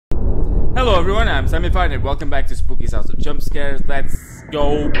Hello everyone, I'm Sammyfied and welcome back to Spooky's House of Jump Scares. Let's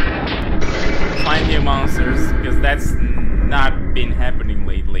go find new monsters, because that's not been happening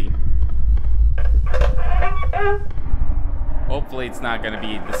lately. Hopefully it's not gonna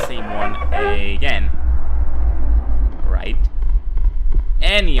be the same one again. Right?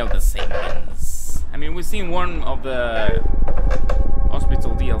 Any of the same ones. I mean, we've seen one of the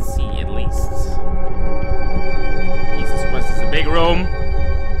hospital DLC at least. Jesus Christ, it's a big room.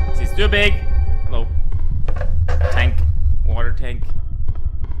 It's too big. Hello. Tank. Water tank.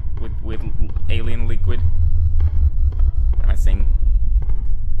 With alien liquid. What am I saying?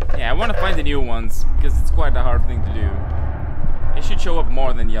 Yeah, I want to find the new ones because it's quite a hard thing to do. They should show up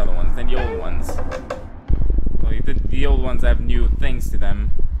more than the other ones, than the old ones. Well, if the old ones have new things to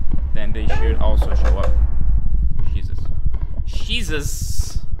them, then they should also show up. Jesus.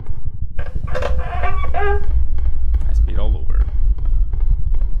 Jesus! I spit all over.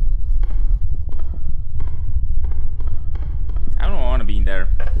 I don't want to be in there.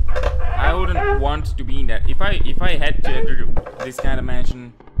 I wouldn't want to be in there. If I had to enter this kind of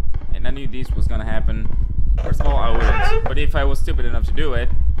mansion and I knew this was gonna happen, first of all, I wouldn't. But if I was stupid enough to do it,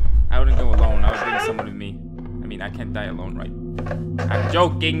 I wouldn't go alone. I would bring someone with me. I mean, I can't die alone, right? I'm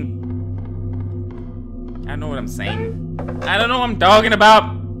joking. I know what I'm saying. I don't know what I'm talking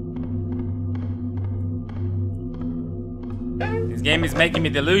about. This game is making me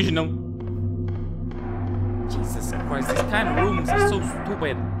delusional. Jesus Christ, these kind of rooms are so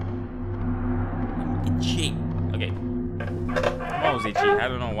stupid. I'm itchy. Okay. I'm always itchy. I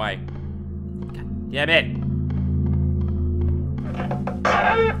don't know why. God damn it.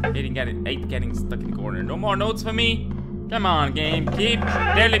 Eight getting stuck in the corner. No more notes for me. Come on, game. Keep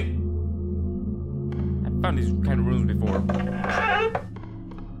telling. I've found these kind of rooms before.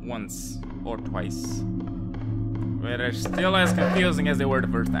 Once or twice. But they're still as confusing as they were the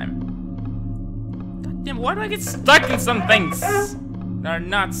first time. God damn, why do I get stuck in some things? They're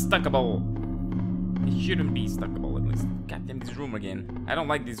not stuckable. They shouldn't be stuckable at least. God damn, this room again. I don't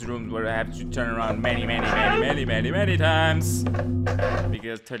like these rooms where I have to turn around many times.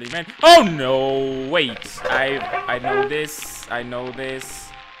 Because 30 minutes. Oh no! Wait. I know this. I know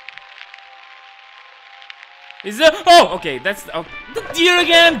this. Is it? Oh, okay. That's the deer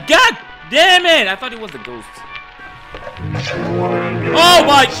again. God damn it! I thought it was the ghost. Oh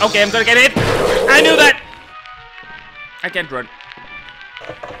my! Okay, I'm gonna get it. I knew that. I can't run.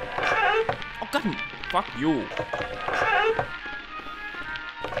 Oh god! Fuck you!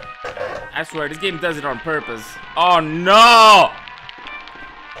 I swear, this game does it on purpose. Oh no!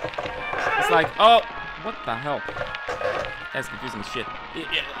 It's like, oh, what the hell? That's confusing shit.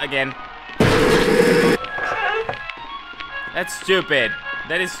 Again. That's stupid.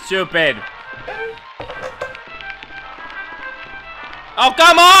 That is stupid. Oh,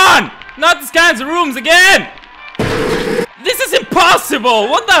 come on! Not these kinds of rooms again! This is impossible!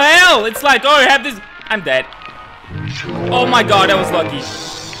 What the hell? It's like, oh, you have this... I'm dead. Oh my god, I was lucky.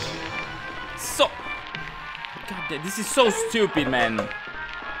 So... God, this is so stupid, man.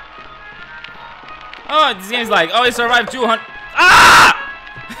 Oh, this game's like, oh, he survived 200... Ah!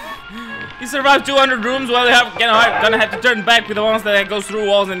 He survived 200 rooms, well, you're gonna have to turn back with the ones that goes through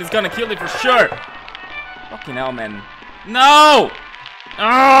walls and it's gonna kill you for sure. Fucking hell, man. No!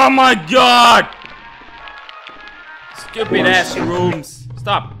 Oh my god! Stupid ass rooms.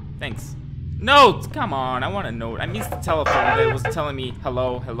 Stop. Thanks. Notes! Come on, I want a note. I missed the telephone that was telling me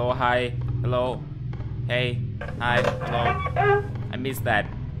hello, hello, hi, hello, hey, hi, hello. I missed that.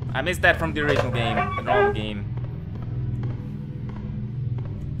 I missed that from the original game, the normal game.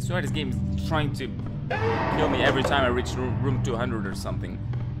 I swear this game is trying to kill me every time I reach room 200 or something.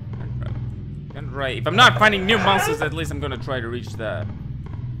 Right. If I'm not finding new monsters, at least I'm gonna try to reach the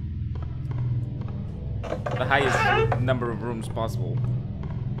highest number of rooms possible.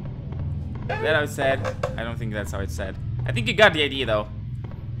 That I said. I don't think that's how it's said. I think you got the idea though.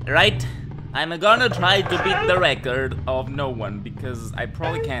 Right? I'm gonna try to beat the record of no one because I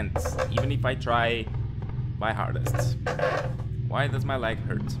probably can't, even if I try my hardest. Why does my leg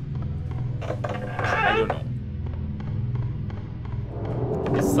hurt? I don't know.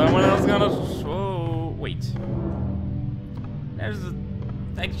 Is someone else gonna... Oh, wait. There's a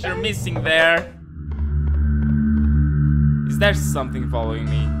texture missing there. Is there something following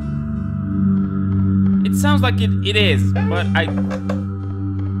me? It sounds like it is, but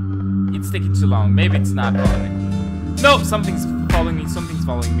it's taking too long. Maybe it's not following me. No, something's following me. Something's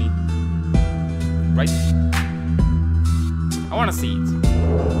following me. Right? I wanna see it.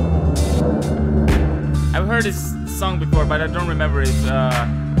 I've heard this song before, but I don't remember if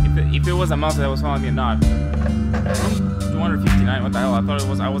it was a monster that was following me or not. Room 259. What the hell? I thought it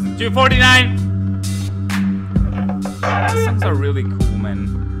was. I wasn't. 249. These songs are really cool,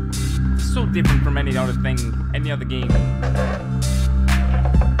 man. It's so different from any other thing, any other game.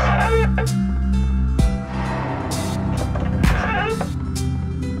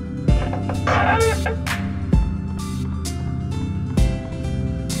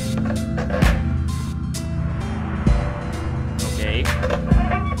 Okay.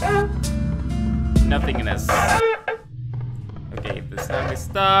 Nothingness. Okay, this time we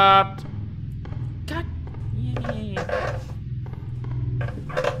stopped. God. Yay.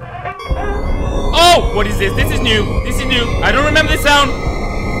 Oh, what is this? This is new. This is new. I don't remember this sound.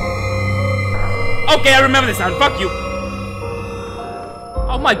 Okay, I remember this sound. Fuck you.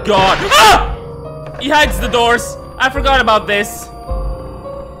 Oh my god. Ah! He hides the doors. I forgot about this.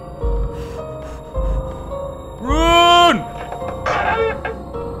 Run!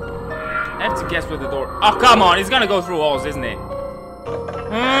 I have to guess where the door. Oh, come on. He's gonna go through walls, isn't he?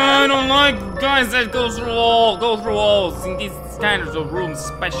 I don't like guys that go through walls in these kinds of rooms,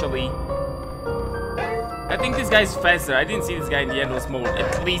 especially. I think this guy's faster. I didn't see this guy in the endless mode,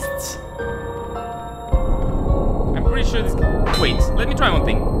 at least. I'm pretty sure this. Wait, let me try one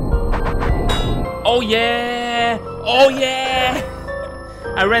thing. Oh yeah! Oh yeah!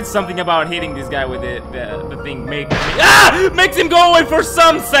 I read something about hitting this guy with the thing makes him go away for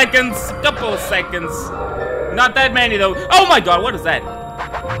some seconds, couple of seconds. Not that many though. Oh my god, what is that?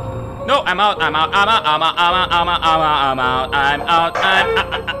 No, I'm out, I'm out, I'm out, I'm out, I'm out, I'm out, I'm out, I'm out,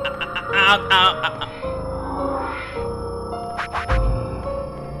 I'm out.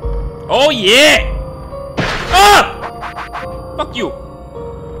 Oh yeah! Ah! Fuck you.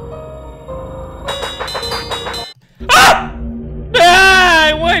 Ah!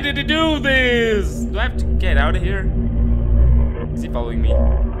 Ah! Why did he do this? Do I have to get out of here? Is he following me?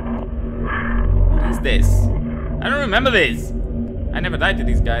 What is this? I don't remember this. I never died to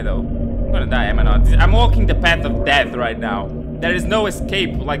this guy though. I'm gonna die, am I not? I'm walking the path of death right now. There is no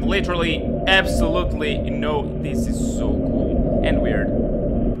escape, like literally, absolutely no. This is so cool and weird.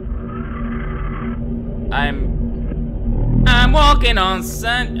 I'm walking on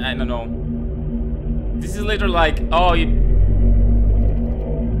sand. I don't know. This is literally like, oh, you.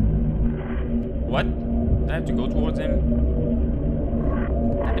 What? Do I have to go towards him?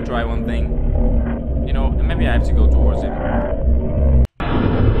 Let me try one thing. You know, maybe I have to go towards him.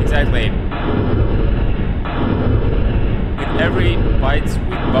 Exactly. With every bite with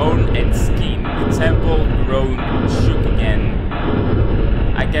bone and skin, the temple groaned, shook again.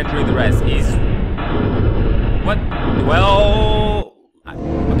 I can't read the rest. Is what? Well,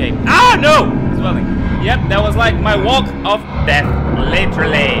 okay. Ah no! Swelling. Yep, that was like my walk of death,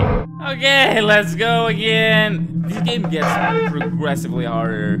 literally. Okay, let's go again. This game gets progressively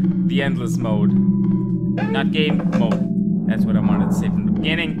harder. The endless mode, not game mode. That's what I wanted to say from the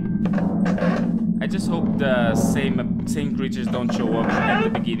beginning. I just hope the same creatures don't show up at the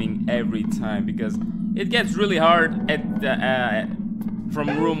beginning every time, because it gets really hard at the, from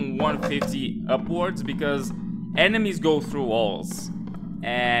room 150 upwards, because enemies go through walls.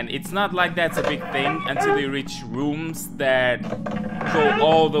 And it's not like that's a big thing until you reach rooms that go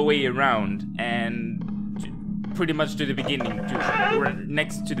all the way around and pretty much to the beginning,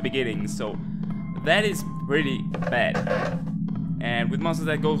 next to the beginning. So that is pretty bad. And with monsters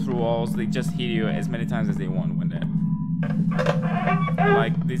that go through walls, they just hit you as many times as they want when they're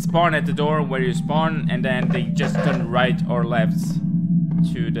like, they spawn at the door where you spawn, and then they just turn right or left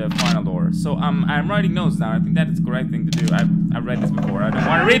to the final door. So I'm writing notes now. I think that is the correct thing to do. I've read this before. I don't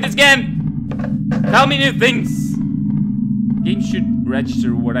want to read this again. Tell me new things. Games should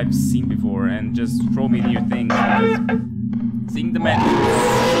register what I've seen before and just throw me new things. Seeing the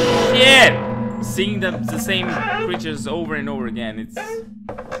seeing the same creatures over and over again, it's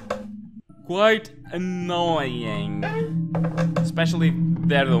quite annoying. Especially if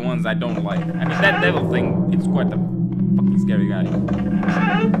they're the ones I don't like. I mean, that devil thing, it's quite a fucking scary guy.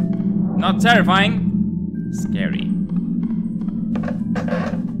 Not terrifying, scary.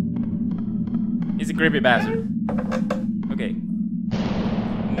 He's a creepy bastard. Okay.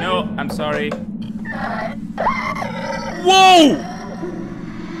 No, I'm sorry. Whoa!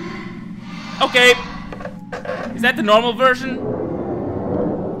 Okay. Is that the normal version?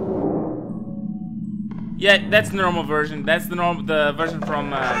 Yeah, that's the normal version. That's the version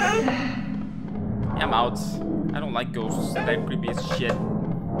from I'm out. I don't like ghosts. They're creepy as shit.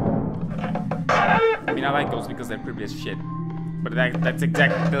 I mean, I like ghosts because they're creepy as shit. But that's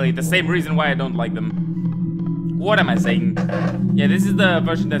exactly the same reason why I don't like them. What am I saying? Yeah, this is the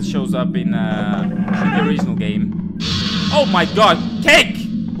version that shows up in the original game. Oh my god, Cake!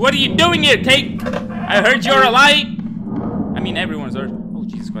 What are you doing here, Cake? I heard you're alive. I mean, everyone's there. Oh,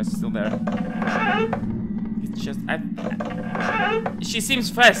 Jesus Christ, it's still there. It's just... She seems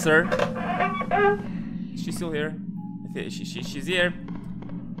faster. Is she still here? She's here.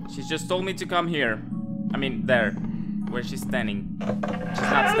 She's just told me to come here. I mean, there. Where she's standing. She's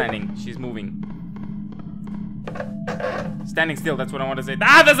not standing. She's moving. Standing still, that's what I want to say.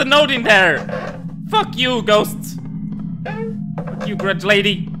 Ah, there's a note in there! Fuck you, ghosts! Fuck you, grudge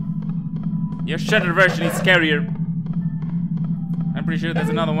lady. Your shuttered version is scarier. I'm pretty sure there's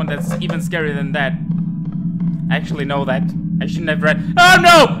another one that's even scarier than that. I actually know that. I shouldn't have read. Oh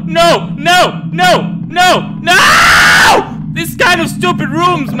no! No! No! No! No! No! This kind of stupid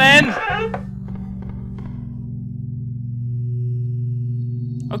rooms, man!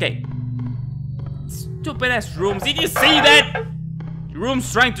 Okay. Stupid ass rooms. Did you see that? The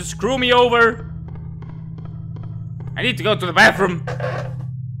room's trying to screw me over. I need to go to the bathroom.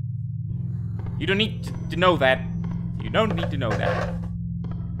 You don't need to know that. You don't need to know that.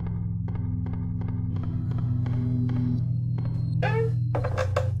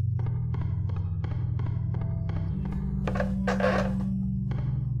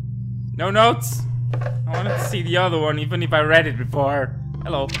 No notes? I wanted to see the other one, even if I read it before.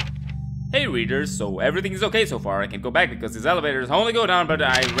 Hello. Hey readers, so everything is okay so far. I can go back because this elevator is only go down, but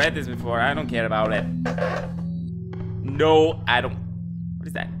I read this before. I don't care about it. No, I don't. What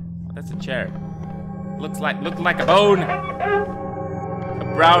is that? Oh, that's a chair. Looked like a bone.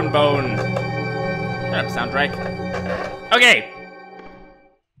 A brown bone. Shut up, soundtrack. Okay.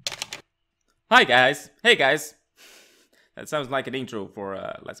 Hi guys. Hey guys. That sounds like an intro for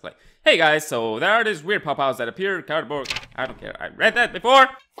Let's Play. Hey guys, so there are these weird pop-outs that appear. Cardboard. I don't care. I read that before.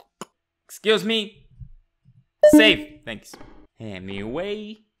 Excuse me. Save. Thanks.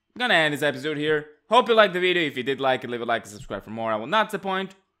 Anyway, I'm gonna end this episode here. Hope you liked the video. If you did like it, leave a like and subscribe for more. I will not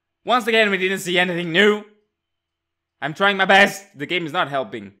disappoint. Once again, we didn't see anything new. I'm trying my best. The game is not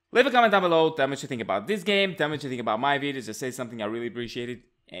helping. Leave a comment down below. Tell me what you think about this game. Tell me what you think about my videos. Just say something. I really appreciate it.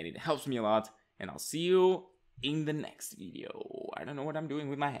 And it helps me a lot. And I'll see you in the next video. I don't know what I'm doing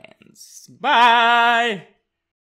with my hands. Bye!